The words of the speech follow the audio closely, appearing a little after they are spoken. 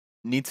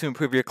Need to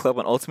improve your club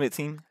on Ultimate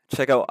Team?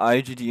 Check out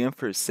IGGM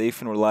for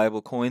safe and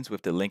reliable coins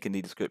with the link in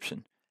the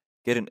description.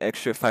 Get an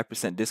extra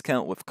 5%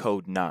 discount with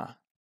code NA.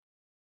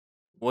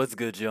 What's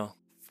good, y'all?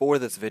 For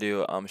this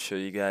video, I'm show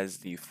you guys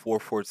the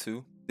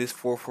 442. This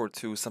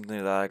 442 is something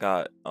that I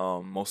got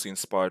mostly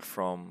inspired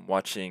from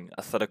watching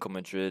Atletico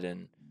Madrid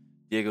and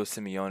Diego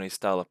Simeone's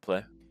style of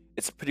play.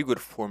 It's a pretty good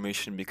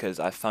formation because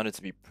I found it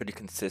to be pretty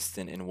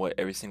consistent in what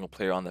every single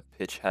player on the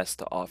pitch has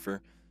to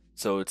offer.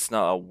 So it's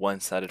not a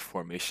one-sided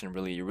formation,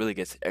 really. It really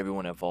gets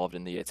everyone involved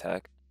in the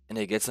attack, and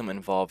it gets them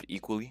involved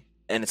equally.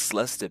 And it's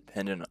less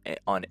dependent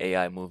on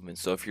AI movement.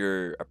 So if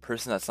you're a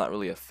person that's not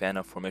really a fan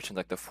of formations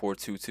like the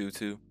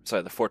 4-2-2-2,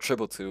 sorry, the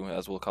 4-2-2-2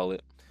 as we'll call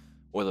it,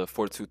 or the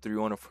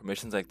 4-2-3-1 or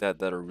formations like that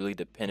that are really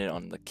dependent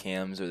on the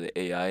cams or the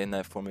AI in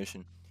that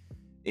formation,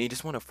 and you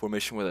just want a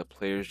formation where the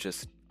players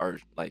just are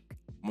like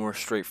more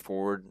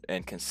straightforward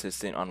and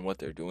consistent on what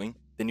they're doing,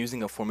 then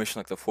using a formation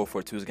like the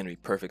 4-4-2 is going to be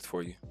perfect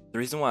for you. The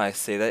reason why I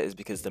say that is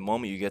because the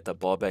moment you get the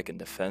ball back in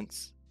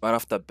defense, right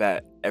off the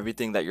bat,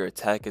 everything that your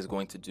attack is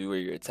going to do or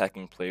your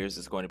attacking players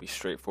is going to be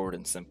straightforward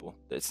and simple.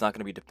 It's not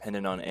going to be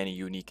dependent on any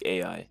unique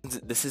AI.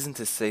 This isn't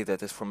to say that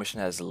this formation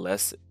has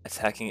less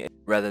attacking,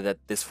 rather that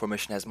this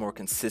formation has more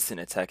consistent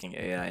attacking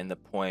AI, in the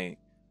point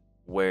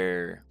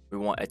where we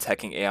want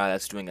attacking AI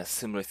that's doing a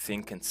similar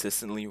thing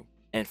consistently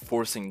and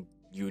forcing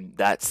you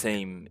that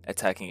same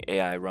attacking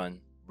AI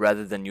run,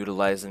 rather than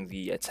utilizing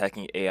the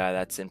attacking AI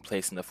that's in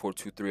place in the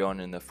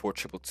 4-2-3-1 and the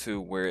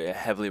 4-2-2-2, where it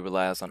heavily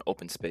relies on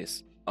open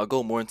space. I'll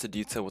go more into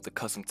detail with the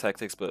custom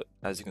tactics, but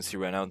as you can see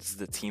right now, this is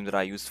the team that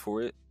I used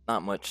for it.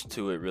 Not much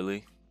to it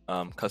really.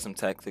 Custom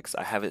tactics,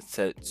 I have it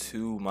set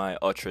to my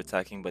ultra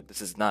attacking, but this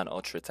is not an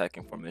ultra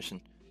attacking formation.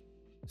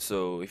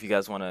 So if you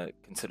guys want to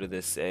consider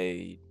this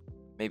I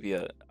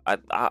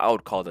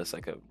would call this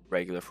like a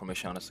regular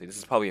formation. Honestly, this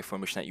is probably a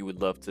formation that you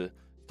would love to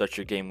start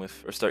your game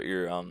with, or start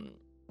your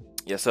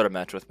start a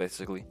match with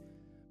basically.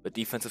 But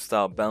defensive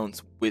style,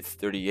 balance, width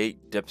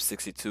 38, depth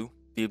 62.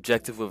 The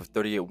objective of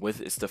 38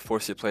 width is to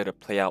force your player to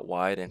play out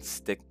wide and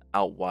stick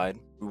out wide.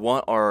 We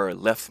want our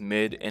left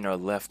mid and our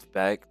left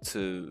back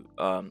to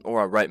or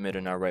our right mid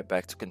and our right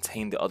back to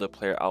contain the other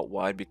player out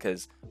wide,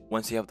 because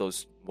once you have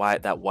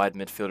that wide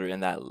midfielder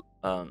and that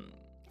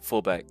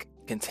fullback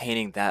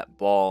containing that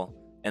ball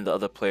and the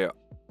other player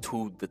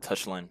to the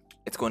touchline,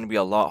 it's going to be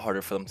a lot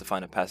harder for them to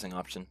find a passing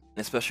option. And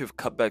especially with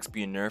cutbacks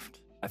being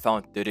nerfed, I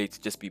found 38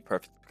 to just be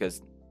perfect,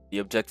 because the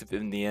objective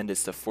in the end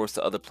is to force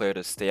the other player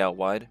to stay out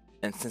wide.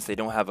 And since they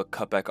don't have a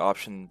cutback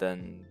option,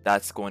 then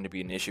that's going to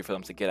be an issue for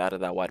them to get out of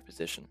that wide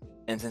position.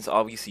 And since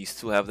obviously you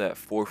still have that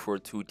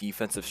 4-4-2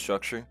 defensive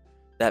structure,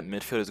 that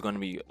midfield is going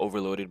to be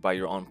overloaded by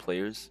your own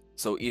players.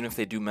 So even if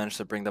they do manage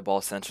to bring the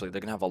ball centrally,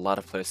 they're going to have a lot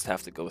of players to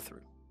have to go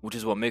through, which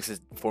is what makes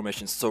this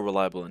formation so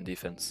reliable in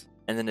defense.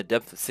 And then the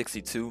depth of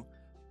 62,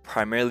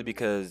 primarily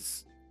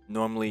because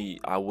normally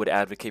I would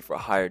advocate for a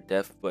higher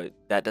depth, but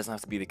that doesn't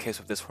have to be the case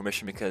with this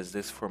formation, because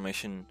this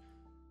formation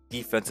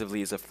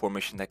defensively is a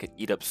formation that could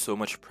eat up so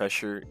much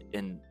pressure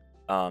in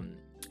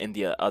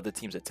the other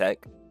team's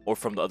attack, or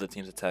from the other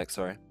team's attack,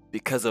 sorry,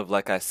 because of,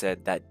 like I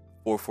said, that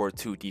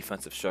 4-4-2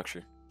 defensive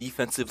structure.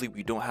 Defensively,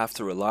 we don't have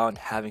to rely on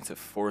having to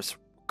force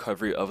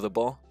recovery of the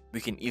ball.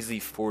 We can easily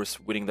force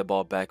winning the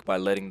ball back by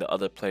letting the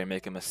other player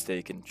make a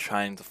mistake and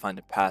trying to find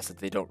a pass that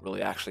they don't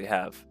really actually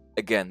have.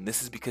 Again,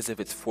 this is because of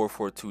its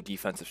 4-4-2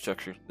 defensive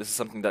structure. This is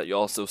something that you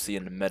also see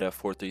in the meta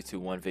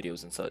 4-3-2-1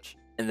 videos and such.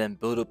 And then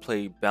build up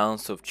play,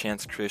 balance of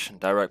chance creation,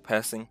 direct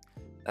passing.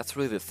 That's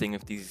really the thing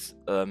of these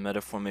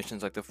meta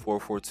formations like the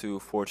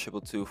 4-4-2,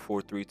 4-2-2-2,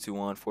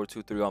 4-3-2-1,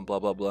 4-2-3-1, blah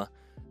blah blah.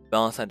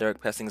 Balance and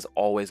direct passing is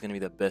always going to be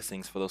the best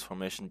things for those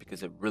formations,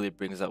 because it really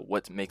brings out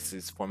what makes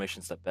these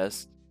formations the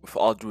best. With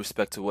all due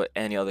respect to what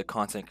any other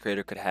content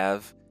creator could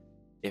have,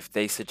 if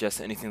they suggest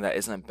anything that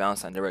isn't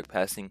balance and direct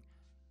passing,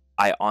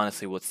 I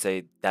honestly would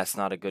say that's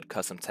not a good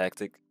custom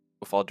tactic,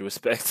 with all due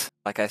respect.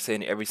 Like I say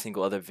in every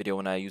single other video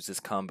when I use this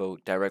combo,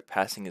 direct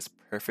passing is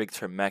perfect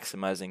for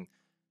maximizing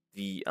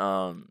the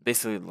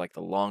basically like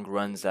the long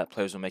runs that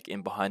players will make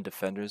in behind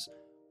defenders,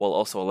 while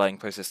also allowing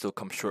players to still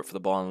come short for the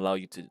ball and allow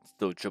you to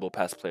still dribble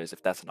past players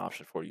if that's an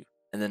option for you.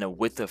 And then a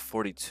width of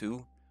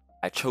 42,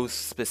 I chose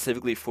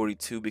specifically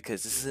 42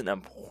 because this is an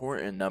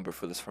important number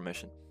for this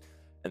formation.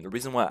 And the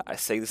reason why I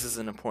say this is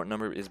an important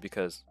number is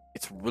because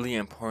it's really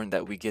important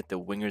that we get the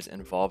wingers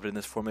involved in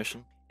this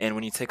formation. And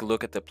when you take a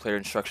look at the player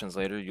instructions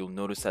later, you'll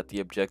notice that the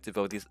objective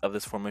of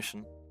this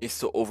formation is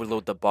to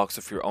overload the box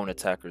of your own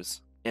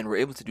attackers. And we're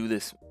able to do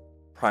this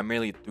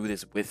primarily through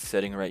this width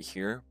setting right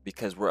here,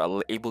 because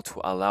we're able to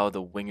allow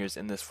the wingers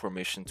in this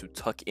formation to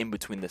tuck in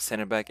between the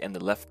center back and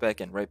the left back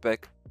and right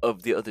back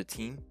of the other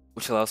team,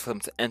 which allows for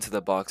them to enter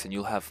the box, and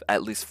you'll have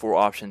at least 4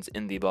 options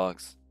in the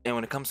box. And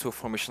when it comes to a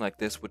formation like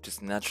this, which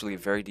is naturally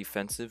very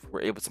defensive,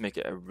 we're able to make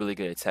it a really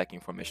good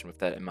attacking formation with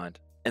that in mind.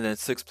 And then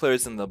 6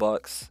 players in the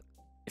box.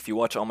 If you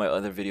watch all my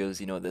other videos,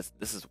 you know this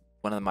is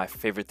one of my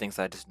favorite things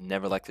I just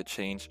never like to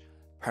change.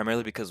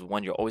 Primarily because,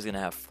 one, you're always going to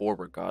have 4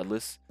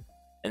 regardless.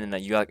 And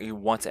then you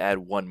want to add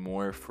 1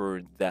 more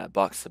for that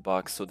box to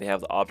box, so they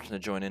have the option to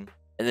join in.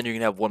 And then you're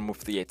going to have one more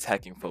for the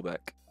attacking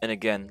fullback. And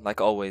again,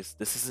 like always,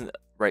 this isn't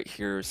right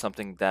here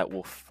something that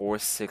will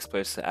force 6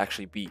 players to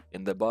actually be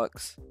in the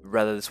box.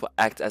 Rather, this will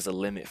act as a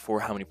limit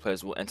for how many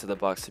players will enter the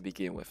box to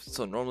begin with.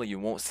 So normally you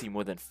won't see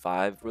more than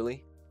 5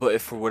 really. But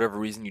if for whatever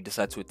reason you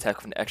decide to attack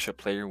with an extra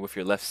player with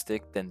your left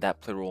stick, then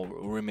that player will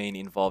remain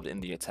involved in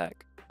the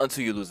attack.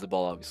 Until you lose the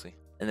ball, obviously.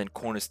 And then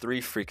corners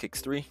 3, free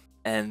kicks 3.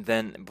 And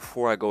then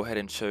before I go ahead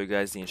and show you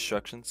guys the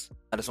instructions,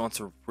 I just want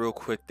to real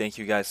quick thank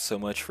you guys so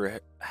much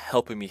for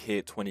helping me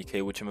hit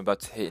 20k, which I'm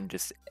about to hit in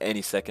just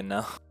any second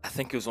now. I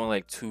think it was only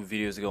like 2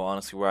 videos ago,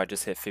 honestly, where I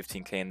just hit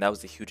 15k, and that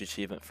was a huge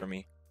achievement for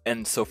me.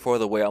 And so far,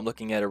 the way I'm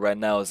looking at it right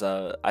now is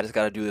I just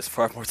gotta do this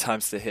far more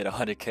times to hit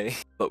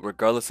 100k. But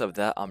regardless of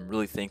that, I'm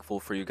really thankful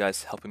for you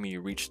guys helping me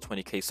reach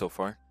 20k so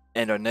far.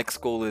 And our next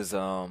goal is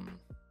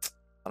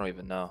I don't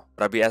even know,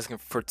 but I'd be asking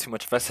for too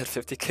much if I said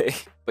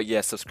 50k. But yeah,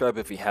 subscribe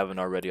if you haven't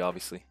already,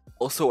 obviously.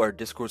 Also, our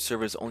Discord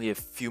server is only a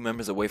few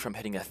members away from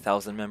hitting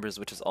 1,000 members,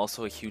 which is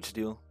also a huge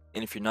deal.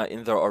 And if you're not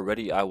in there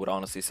already, I would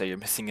honestly say you're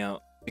missing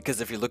out. Because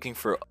if you're looking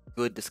for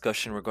good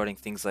discussion regarding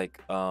things like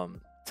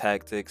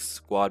tactics,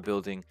 squad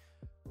building,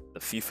 the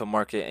FIFA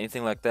market,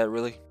 anything like that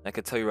really, I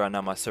can tell you right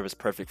now my server is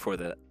perfect for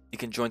that. You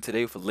can join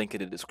today with a link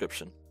in the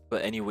description.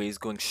 But anyways,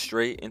 going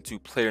straight into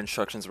player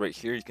instructions right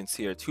here, you can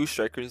see our 2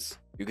 strikers.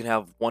 You can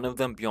have one of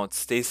them be on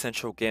stay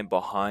central, game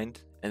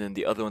behind, and then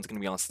the other one's going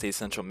to be on stay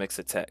central, mix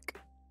attack.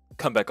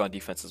 Come back on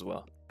defense as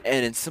well.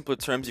 And in simpler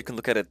terms, you can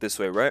look at it this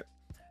way, right?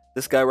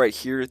 This guy right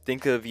here,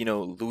 think of,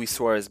 Luis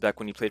Suarez back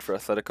when he played for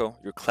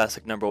Atletico, your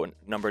classic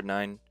number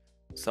 9,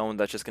 someone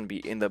that's just going to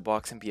be in the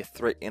box and be a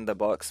threat in the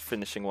box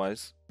finishing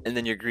wise. And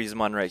then your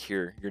Griezmann right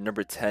here, your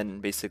number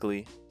 10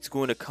 basically. He's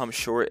going to come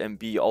short and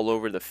be all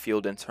over the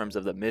field in terms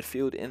of the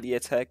midfield in the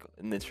attack,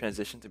 and the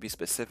transition to be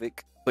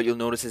specific. But you'll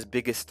notice his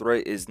biggest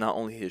threat is not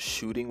only his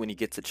shooting when he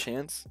gets a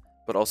chance,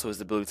 but also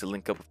his ability to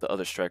link up with the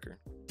other striker.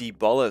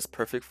 Dybala is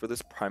perfect for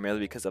this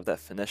primarily because of that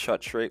finesse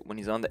shot trait. When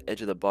he's on the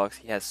edge of the box,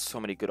 he has so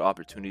many good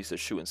opportunities to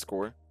shoot and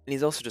score. And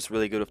he's also just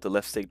really good with the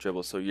left stick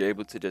dribble, so you're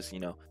able to just,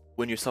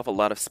 win yourself a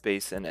lot of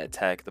space and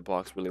attack the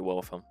box really well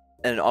with him.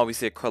 And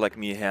obviously a card like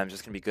Mia Hamm's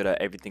just going to be good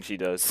at everything she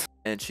does.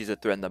 And she's a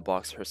threat in the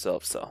box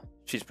herself, so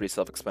she's pretty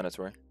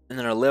self-explanatory. And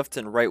then our left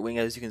and right wing,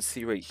 as you can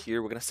see right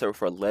here, we're going to start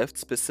with our left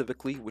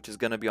specifically, which is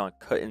going to be on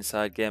cut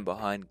inside, get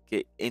behind,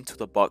 get into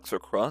the box or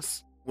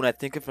cross. When I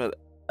think of an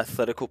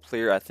Atletico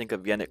player, I think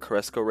of Yannick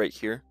Carrasco right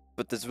here.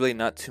 But there's really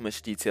not too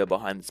much detail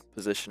behind this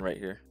position right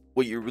here.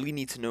 What you really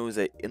need to know is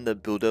that in the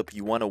build-up,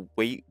 you want to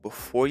wait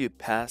before you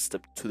pass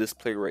to this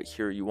player right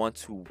here. You want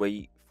to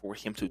wait for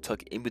him to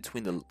tuck in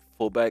between the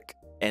fullback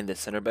and the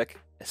center back,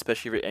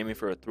 especially if you're aiming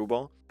for a through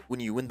ball. When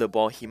you win the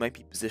ball, he might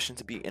be positioned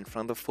to be in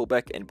front of the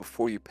fullback, and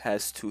before you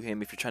pass to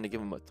him, if you're trying to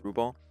give him a through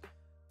ball,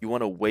 you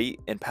want to wait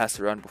and pass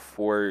around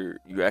before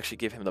you actually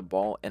give him the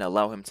ball and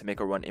allow him to make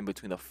a run in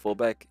between the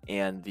fullback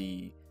and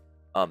the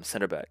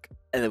center back.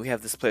 And then we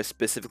have this player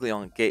specifically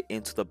on get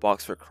into the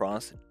box for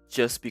cross,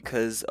 just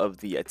because of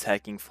the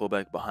attacking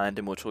fullback behind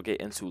him, which we'll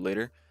get into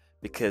later.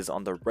 Because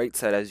on the right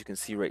side, as you can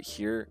see right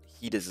here,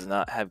 he does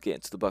not have get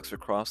into the box for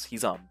cross.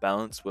 He's on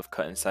balance with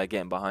cut inside,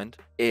 getting behind.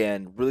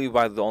 And really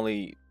why the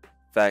only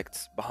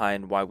fact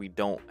behind why we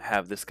don't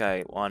have this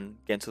guy on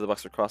get into the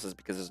box for cross is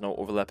because there's no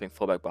overlapping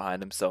fullback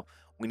behind him. So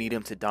we need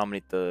him to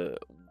dominate the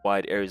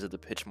wide areas of the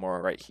pitch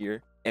more right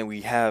here. And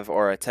we have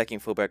our attacking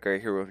fullback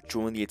right here with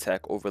join the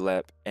attack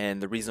overlap.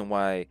 And the reason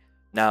why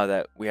now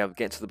that we have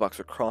get into the box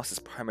for cross is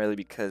primarily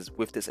because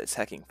with this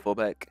attacking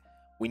fullback,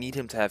 we need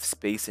him to have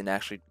space and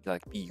actually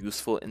be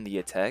useful in the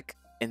attack.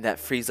 And that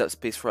frees up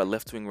space for our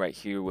left wing right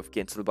here with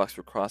get into the box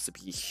for cross to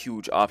be a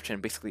huge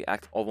option, basically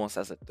act almost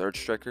as a third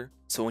striker.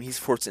 So when he's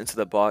forced into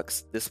the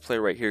box, this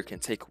player right here can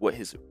take what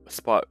his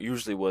spot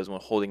usually was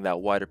when holding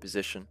that wider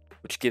position,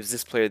 which gives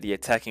this player the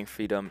attacking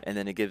freedom, and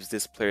then it gives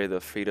this player the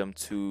freedom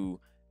to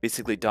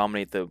basically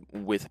dominate the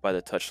width by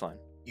the touchline.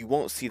 You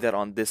won't see that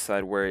on this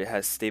side where it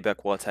has stay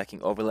back while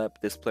attacking overlap.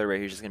 This player right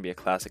here is just going to be a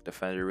classic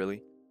defender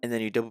really. And then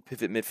you double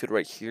pivot midfield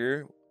right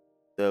here.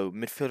 The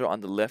midfielder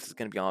on the left is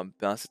going to be on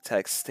bounce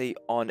attack, stay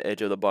on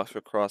edge of the box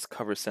for cross,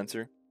 cover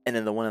center. And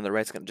then the one on the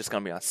right is just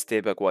going to be on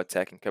stay back while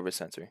attacking, cover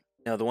center.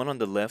 Now the one on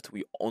the left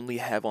we only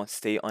have on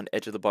stay on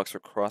edge of the box for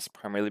cross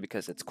primarily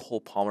because it's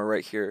Cole Palmer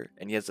right here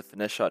and he has a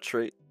finesse shot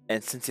trait.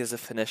 And since he has a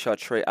finesse shot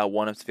trait, I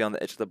want him to be on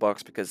the edge of the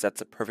box because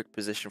that's a perfect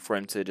position for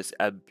him to just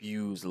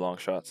abuse long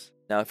shots.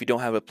 Now if you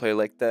don't have a player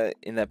like that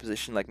in that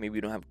position, like maybe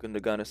you don't have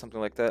Gundogan or something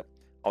like that,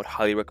 I would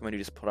highly recommend you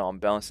just put it on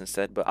balance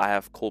instead, but I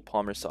have Cole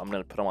Palmer, so I'm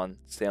going to put him on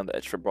stay on the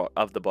edge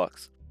of the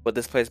box. But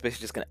this player is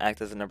basically just going to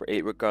act as a number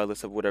 8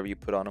 regardless of whatever you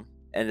put on him.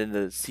 And then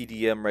the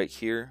CDM right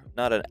here,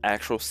 not an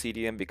actual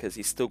CDM because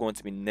he's still going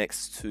to be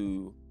next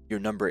to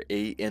your number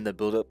 8 in the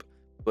build-up,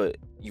 but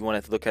you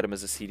want to look at him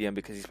as a CDM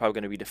because he's probably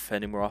going to be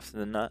defending more often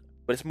than not.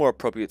 But it's more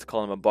appropriate to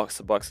call him a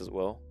box-to-box as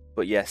well.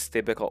 But yeah,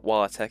 stay back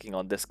while attacking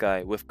on this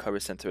guy with cover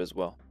center as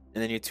well.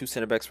 And then your 2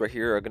 center backs right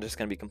here are just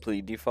going to be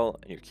completely default,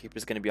 and your keeper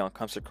is going to be on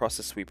comes across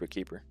the sweeper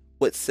keeper.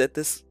 What set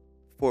this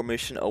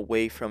formation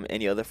away from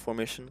any other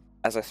formation,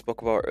 as I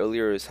spoke about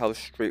earlier, is how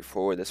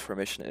straightforward this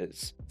formation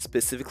is.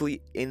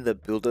 Specifically in the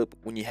build-up,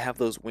 when you have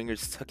those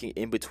wingers tucking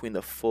in between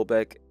the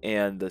fullback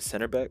and the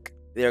center back,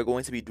 they are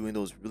going to be doing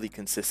those really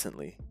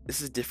consistently. This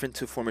is different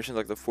to formations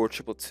like the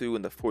 4-2-2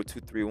 and the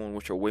 4-2-3-1,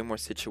 which are way more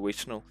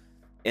situational,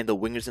 and the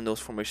wingers in those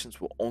formations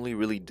will only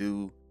really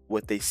do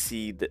what they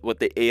see, what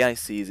the AI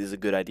sees is a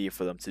good idea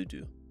for them to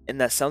do. And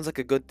that sounds like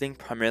a good thing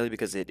primarily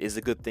because it is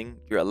a good thing.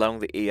 You're allowing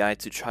the AI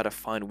to try to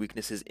find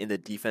weaknesses in the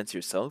defense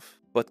yourself.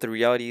 But the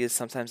reality is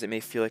sometimes it may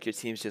feel like your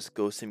team's just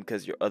ghosting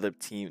because your other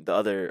team,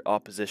 your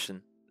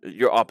opposition,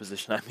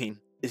 I mean,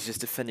 is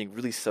just defending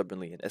really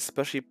stubbornly. And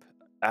especially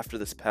after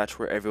this patch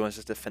where everyone's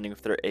just defending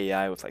with their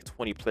AI with like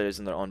 20 players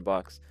in their own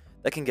box,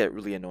 that can get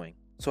really annoying.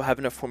 So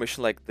having a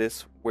formation like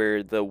this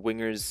where the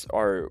wingers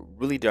are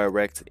really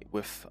direct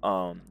with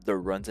their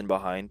runs in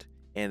behind,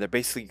 and you're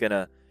basically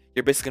gonna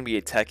be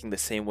attacking the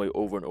same way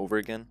over and over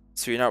again.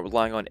 So you're not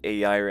relying on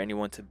AI or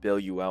anyone to bail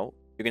you out.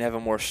 You're gonna have a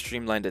more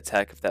streamlined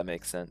attack, if that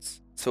makes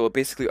sense. So it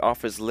basically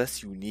offers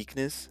less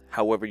uniqueness.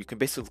 However, you can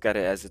basically look at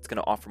it as it's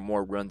gonna offer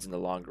more runs in the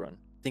long run.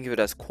 Think of it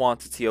as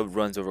quantity of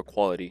runs over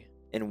quality.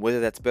 And whether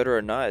that's better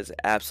or not is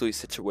absolutely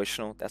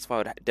situational. That's why I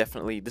would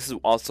definitely, this is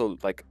also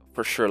like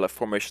for sure like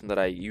formation that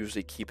I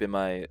usually keep in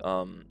my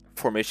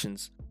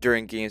formations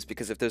during games,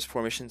 because if there's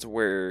formations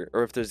where,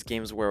 or if there's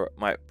games where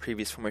my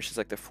previous formations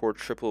like the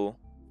 4-2-2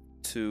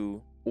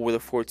 or the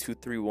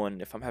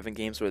 4-2-3-1, if I'm having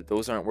games where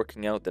those aren't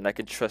working out, then I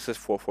can trust this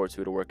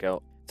 4-4-2 to work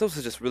out. It's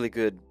also just really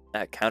good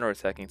at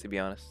counterattacking, to be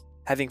honest.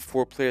 Having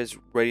 4 players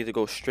ready to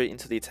go straight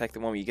into the attack the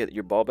moment you get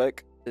your ball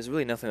back, there's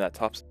really nothing that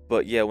tops.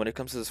 But yeah, when it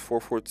comes to this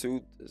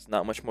 4-4-2, there's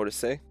not much more to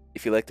say.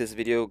 If you like this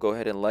video, go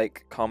ahead and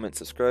like, comment,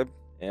 subscribe,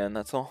 and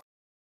that's all.